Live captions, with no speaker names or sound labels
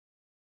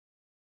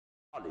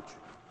knowledge.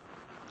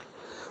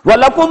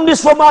 وَلَكُمْ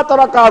نِصْفُ مَا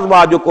تَرَكَ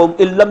أَزْوَاجُكُمْ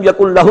إِن لَّمْ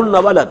يَكُن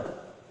لَّهُنَّ وَلَدٌ.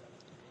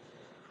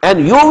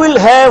 And you will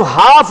have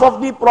half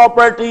of the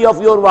property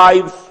of your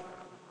wives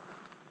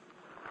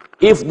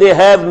if they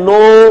have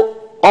no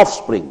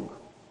offspring.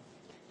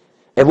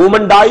 A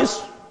woman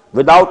dies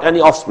without any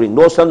offspring,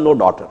 no son, no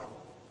daughter.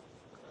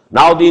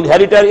 Now the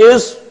inheritor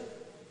is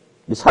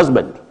this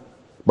husband,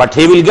 but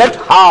he will get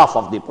half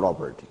of the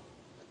property.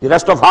 The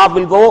rest of half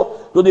will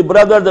go to the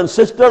brothers and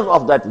sisters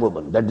of that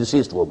woman, that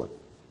deceased woman.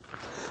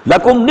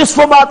 لَكُمْ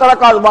نِصْفُ مَا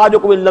تَرَكَ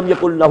أَزْوَاجُكُمْ إِن لَّمْ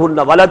يَكُن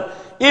لَّهُنَّ وَلَدٌ.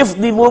 If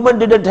the woman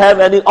didn't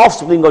have any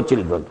offspring or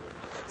children.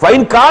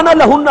 فَإِن كَانَ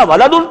لَهُنَّ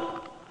وَلَدٌ.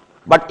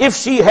 But if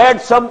she had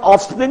some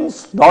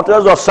offsprings,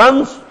 daughters or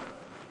sons,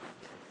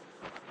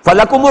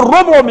 فَلَكُمُ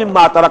الرُّبُعُ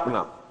مِمَّا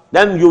تَرَكْنَا.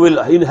 Then you will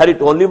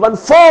inherit only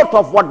 1/4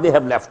 of what they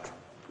have left.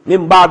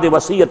 مِن بَعْدِ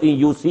وَصِيَّةٍ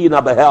يُوصِينَ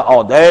بِهَا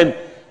أَوْ دَيْنٍ.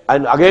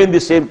 And again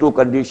the same two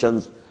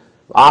conditions.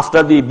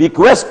 After the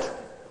bequest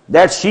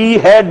that she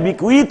had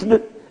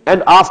bequeathed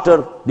and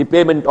after the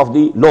payment of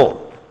the loan.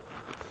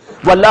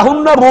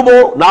 وَلَهُنَّ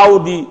الرُّبُعُ. Now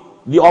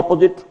the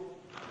opposite.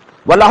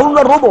 وَلَهُنَّ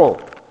الرُّبُعُ.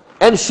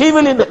 And she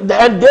will, and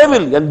they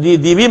will, and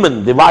the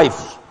women, the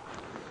wives,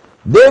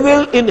 they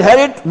will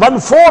inherit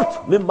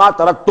 1/4 مِمَّا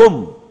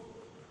تَرَكْتُمْ,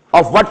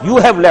 of what you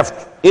have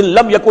left. إِن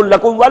لَّمْ يَكُن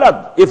لَّكُمْ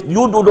وَلَدٌ. If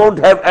you don't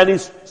have any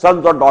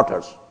sons or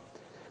daughters,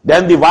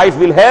 then the wife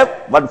will have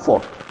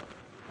 1/4.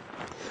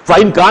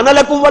 فَإِن كَانَ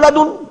لَكُمْ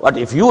وَلَدٌ. But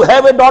if you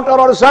have a daughter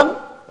or a son,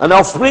 an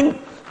offspring,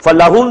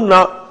 فَلَهُنَّ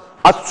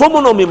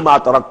الثُّمُنُ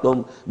مِمَّا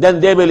تَرَكْتُمْ. Then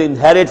they will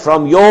inherit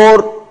from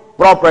your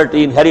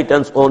property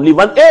inheritance only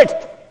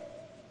 1/8.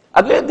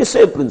 Again the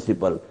same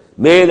principle,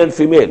 male and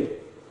female.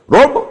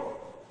 Rub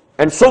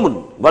and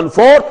sumun,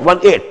 1/4,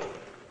 1/8.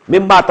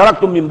 مِمَّا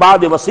تَرَكْتُمْ مِن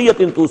بَعْدِ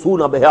وَصِيَّةٍ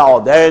تُوصُونَ بِهَا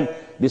أَوْ دَيْنٍ.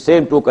 The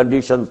same two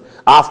conditions,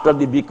 after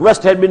the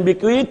bequest had been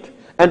bequeathed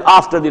and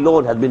after the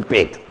loan has been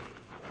paid.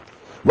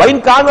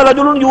 وَإِن كَانَ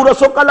رَجُلٌ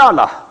يُورَثُ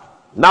كَلَالَةً.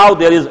 Now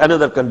there is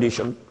another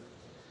condition.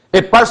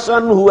 A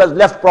person who has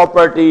left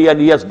property and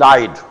he has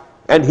died,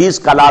 and he is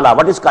kalala.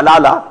 What is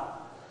kalala?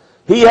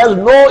 He has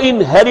no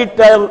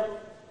inheritor,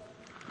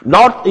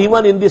 not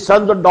even in the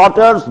sons or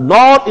daughters,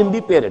 nor in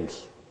the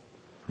parents.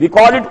 We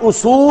call it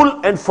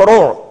usul and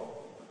furu'.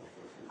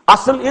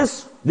 Asl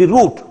is the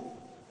root.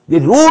 The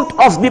root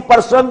of the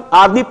person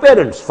are the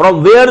parents,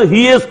 from where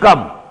he has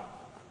come.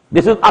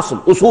 This is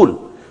asl,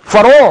 usul.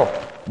 Furu',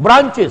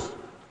 branches.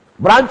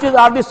 Branches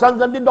are the sons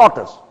and the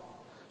daughters.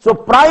 So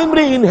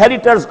primary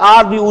inheritors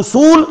are the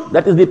usul,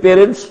 that is the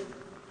parents,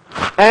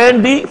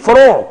 and the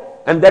furu',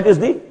 and that is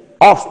the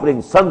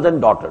offspring, sons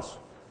and daughters.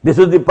 This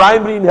is the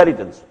primary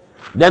inheritance.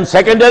 Then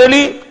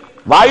secondarily,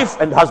 wife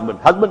and husband,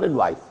 husband and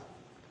wife.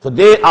 So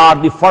they are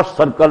the first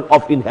circle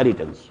of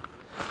inheritance.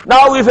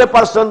 Now if a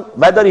person,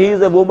 whether he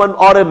is a woman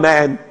or a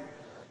man,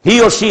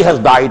 he or she has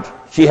died,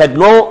 she had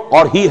no,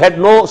 or he had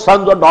no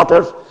sons or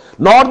daughters,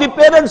 nor the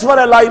parents were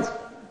alive.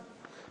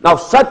 Now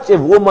such a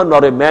woman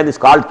or a man is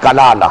called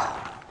kalala.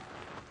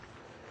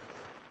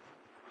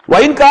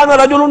 وَإِن كَانَ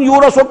رَجُلٌ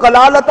يُورَثُ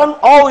كَلَالَةً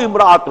أَوْ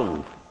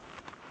إِمْرَأَةٌ.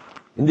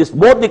 In this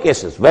both the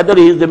cases, whether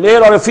he is a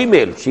male or a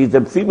female, she is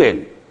a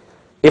female.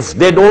 If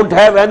they don't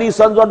have any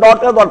sons or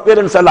daughters or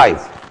parents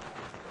alive,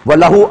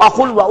 وَلَهُ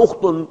أَخٌ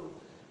وَأُخْتٌ.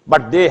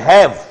 But they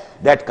have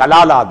that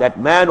kalala, that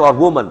man or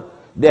woman,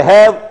 they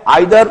have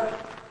either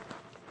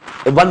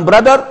one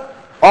brother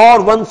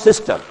or one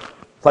sister.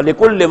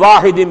 فَلِكُلِّ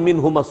وَاحِدٍ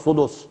مِّنْهُمَ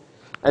السُّدُسُ.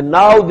 And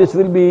now this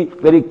will be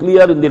very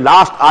clear in the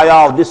last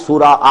ayah of this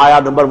surah,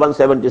 ayah number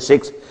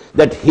 176,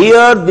 that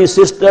here the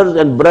sisters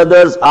and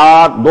brothers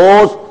are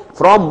those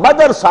from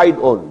mother side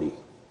only.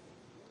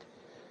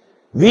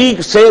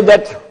 We say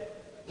that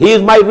he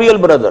is my real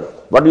brother.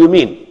 What do you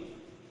mean?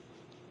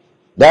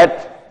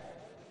 That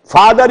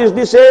father is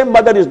the same,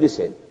 mother is the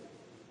same.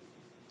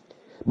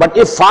 But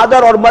if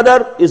father or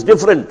mother is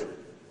different,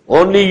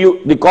 only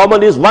the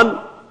common is one.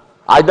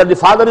 Either the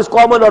father is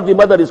common or the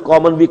mother is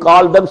common, we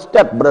call them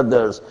step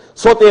brothers.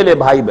 Sotele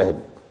bhai bahan.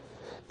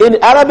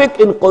 In Arabic,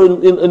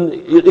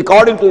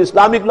 according to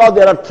Islamic law,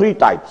 there are 3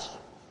 types.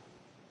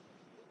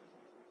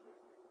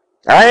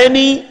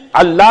 Any,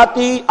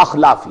 allati,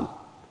 akhlafi.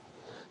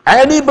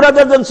 Any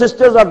brothers and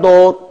sisters are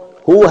those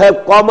who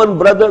have common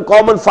brother,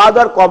 common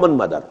father, common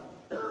mother.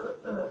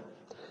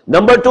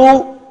 Number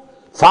 2,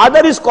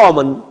 father is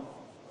common,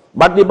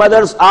 but the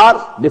mothers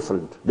are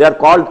different. They are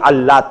called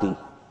allati.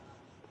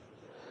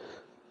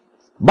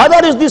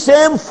 Mother is the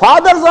same,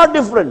 fathers are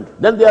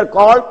different, then they are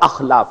called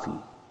akhlafi.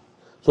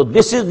 So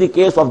this is the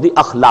case of the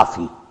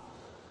akhlafi.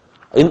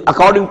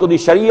 According to the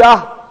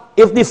Sharia,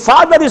 if the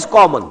father is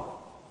common,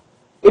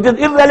 it is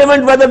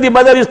irrelevant whether the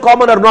mother is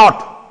common or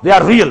not. They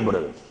are real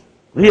brothers,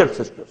 real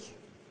sisters.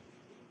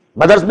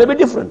 Mothers may be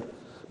different,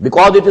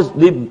 because it is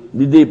the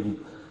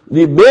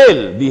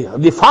male,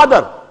 the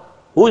father,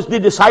 who is the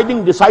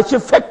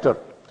decisive factor.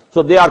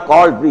 So they are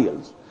called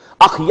reals.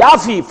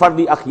 Akhyafi, for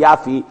the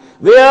akhyafi,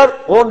 where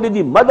only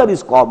the mother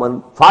is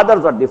common,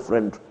 fathers are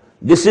different.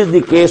 This is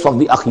the case of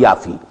the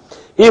akhyafi.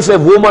 If a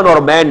woman or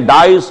man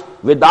dies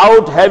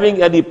without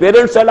having any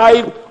parents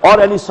alive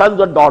or any sons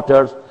or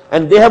daughters,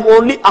 and they have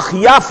only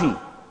akhyafi,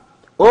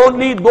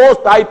 only those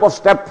type of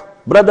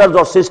step brothers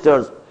or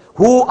sisters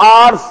who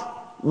are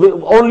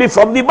only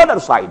from the mother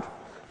side,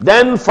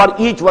 then for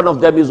each one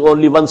of them is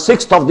only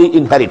 1/6 of the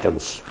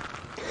inheritance.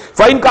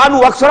 فَإِنْ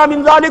كَانُوا أَكْثَرَ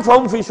مِنْ ذَلِكَ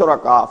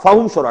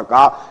فَهُمْ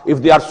شُرَكَاء.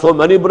 If there are so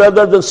many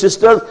brothers and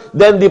sisters,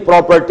 then the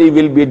property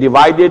will be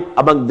divided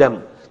among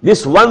them.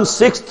 This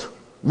 1/6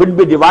 will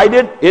be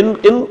divided in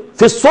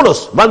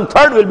sulus.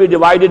 1/3 will be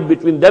divided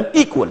between them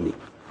equally.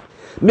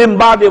 مِنْ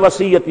بَعْدِ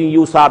وَصِيَّةٍ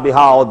يُوصَى بِهَا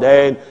أَوْ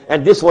دَيْنٍ.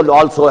 And this will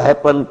also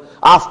happen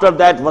after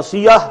that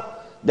wasiyah,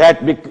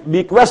 that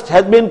bequest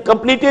has been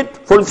completed,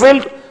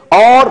 fulfilled,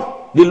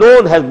 or the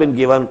loan has been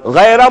given.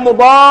 غَيْرَ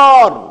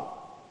مُضَارٍ,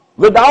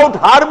 without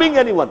harming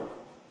anyone.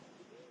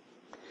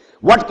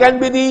 What can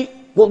be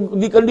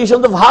the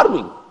conditions of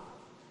harming?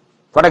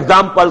 For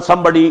example,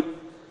 somebody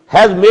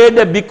has made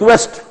a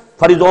bequest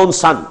for his own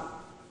son.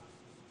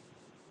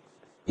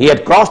 He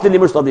had crossed the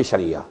limits of the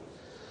Sharia.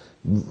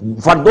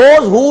 For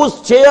those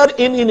whose share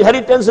in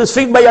inheritance is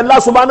fixed by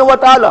Allah subhanahu wa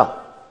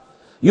ta'ala,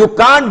 you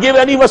can't give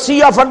any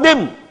wasiyah for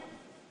them.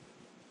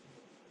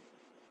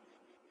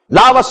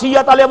 La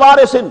wasiyata li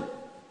warisin.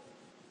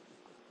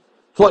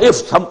 So if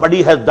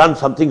somebody has done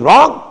something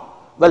wrong,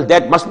 well,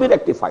 that must be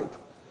rectified.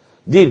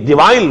 The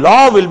divine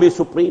law will be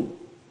supreme.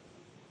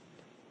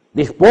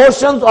 The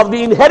portions of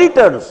the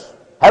inheritors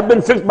have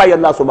been fixed by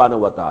Allah subhanahu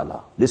wa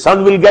ta'ala. The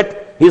son will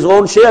get his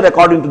own share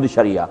according to the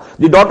Sharia.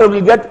 The daughter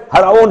will get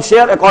her own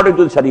share according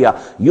to the Sharia.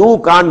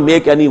 You can't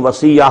make any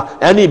wasiyah,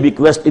 any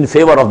bequest in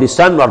favor of the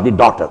son or the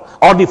daughter,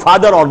 or the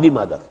father or the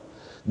mother.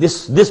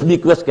 This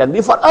bequest can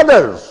be for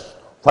others,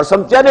 for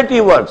some charity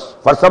works,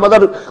 for some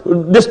other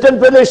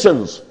distant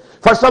relations,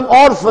 for some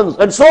orphans,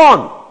 and so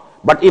on.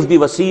 But if the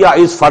wasiyah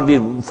is for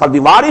the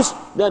waris,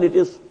 then it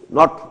is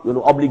not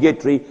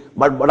obligatory,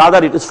 but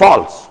rather it is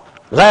false.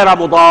 غَيْرَ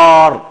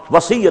مُضَارٍ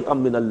وَصِيَّةً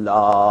مِّنَ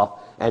اللَّهِ.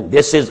 And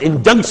this is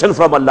injunction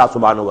from Allah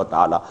subhanahu wa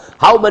ta'ala.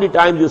 How many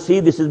times you see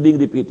this is being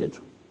repeated?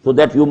 So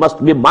that you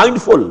must be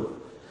mindful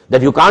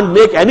that you can't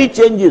make any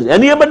changes,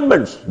 any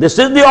amendments. This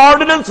is the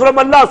ordinance from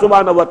Allah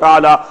subhanahu wa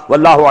ta'ala.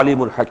 Wallahu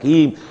alimul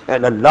hakim.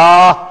 And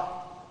Allah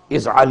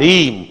is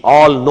alim,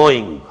 all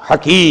knowing,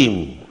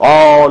 hakim,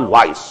 all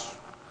wise.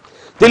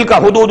 Tilka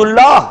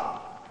hududullah.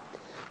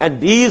 And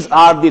these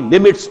are the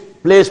limits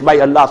placed by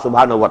Allah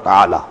subhanahu wa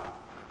ta'ala.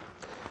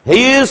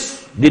 He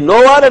is the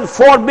knower and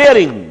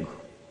forbearing.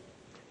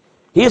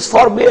 He is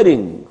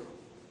forbearing.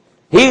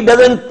 He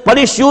doesn't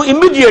punish you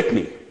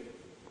immediately.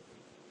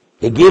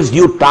 He gives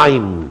you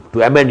time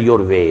to amend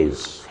your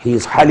ways. He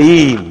is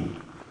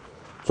halim.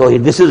 So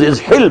this is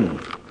his hilm.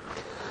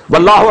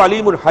 Wallahu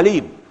alimul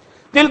halim.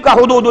 Tilka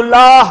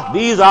hududullah.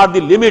 These are the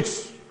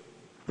limits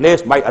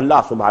placed by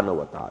Allah subhanahu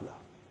wa ta'ala.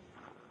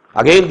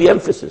 Again the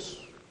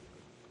emphasis.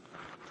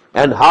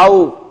 And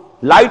how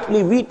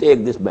lightly we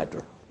take this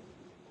matter.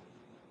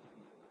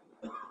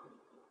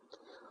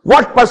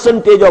 What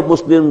percentage of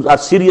Muslims are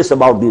serious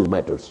about these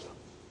matters?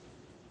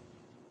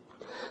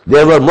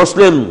 There were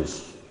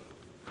Muslims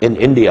in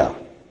India,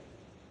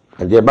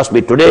 and there must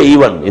be today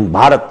even in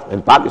Bharat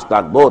and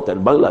Pakistan both,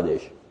 and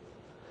Bangladesh.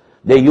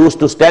 They used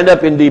to stand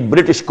up in the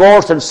British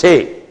courts and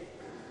say,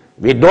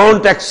 we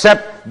don't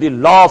accept the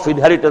law of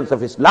inheritance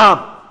of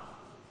Islam.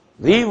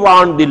 We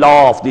want the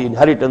law of the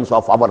inheritance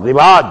of our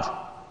rivaj.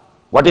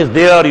 What is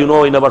there,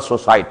 in our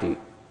society?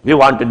 We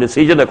want a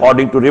decision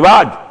according to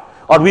rivaj.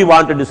 Or we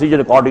want a decision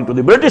according to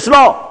the British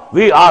law.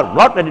 We are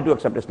not ready to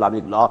accept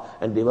Islamic law.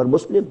 And they were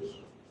Muslims.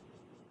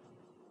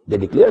 They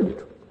declared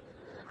it.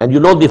 And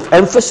the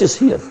emphasis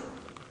here.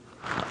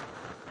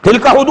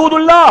 Tilka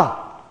hududullah.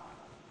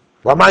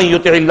 وَمَنْ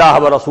يُطِعِ اللَّهَ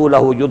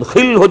وَرَسُولَهُ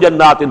يُدْخِلْهُ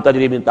جَنَّاتٍ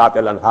تَجْرِي مِنْ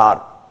تَحْتِهَا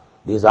الْأَنْهَارُ.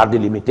 These are the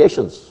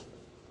limitations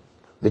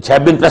which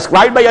have been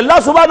prescribed by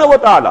Allah subhanahu wa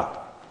ta'ala.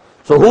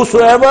 So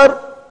whosoever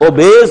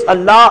obeys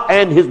Allah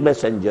and His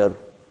Messenger,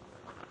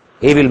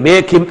 He will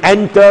make him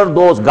enter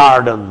those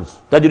gardens,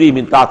 تَجْرِي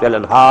مِنْ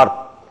تَحْتِهَا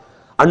الْأَنْهَارُ,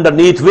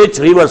 underneath which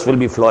rivers will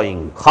be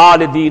flowing.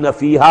 خَالِدِينَ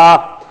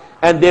فِيهَا,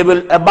 and they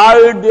will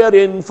abide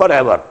therein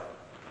forever.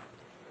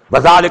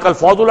 وَذَلِكَ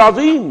الْفَوْزُ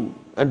الْعَظِيمُ,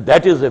 and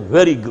that is a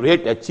very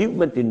great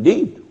achievement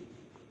indeed.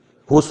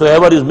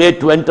 Whosoever is made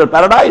to enter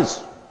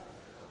paradise,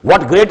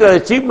 what greater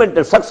achievement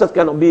and success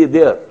can be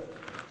there?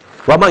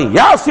 وَمَنْ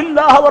يَعْصِ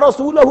اللَّهَ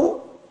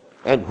وَرَسُولَهُ,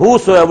 and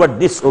whosoever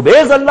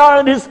disobeys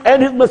Allah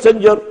and His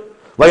Messenger,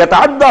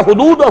 وَيَتَعَدَّى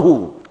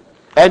حُدُودَهُ,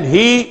 and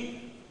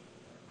he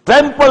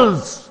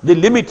tramples the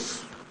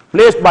limits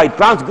placed by,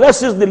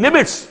 transgresses the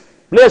limits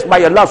placed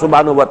by Allah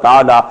subhanahu wa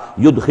ta'ala,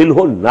 يُدْخِلْهُ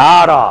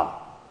النَّارَ,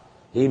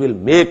 He will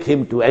make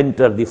him to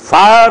enter the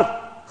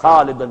fire,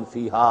 خَالِدًا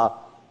فِيهَا,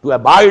 to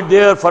abide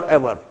there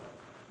forever.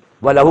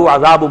 وَلَهُ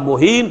عَذَابٌ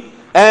مُهِينٌ,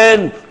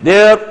 and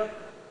there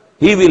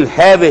he will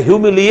have a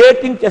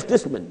humiliating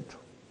chastisement,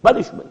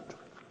 punishment.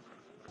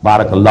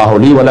 بارك الله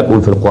لي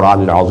ولكم في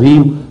القرآن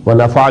العظيم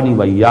ونفعني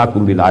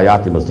وإياكم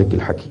بالآيات والذكر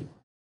الحكيم.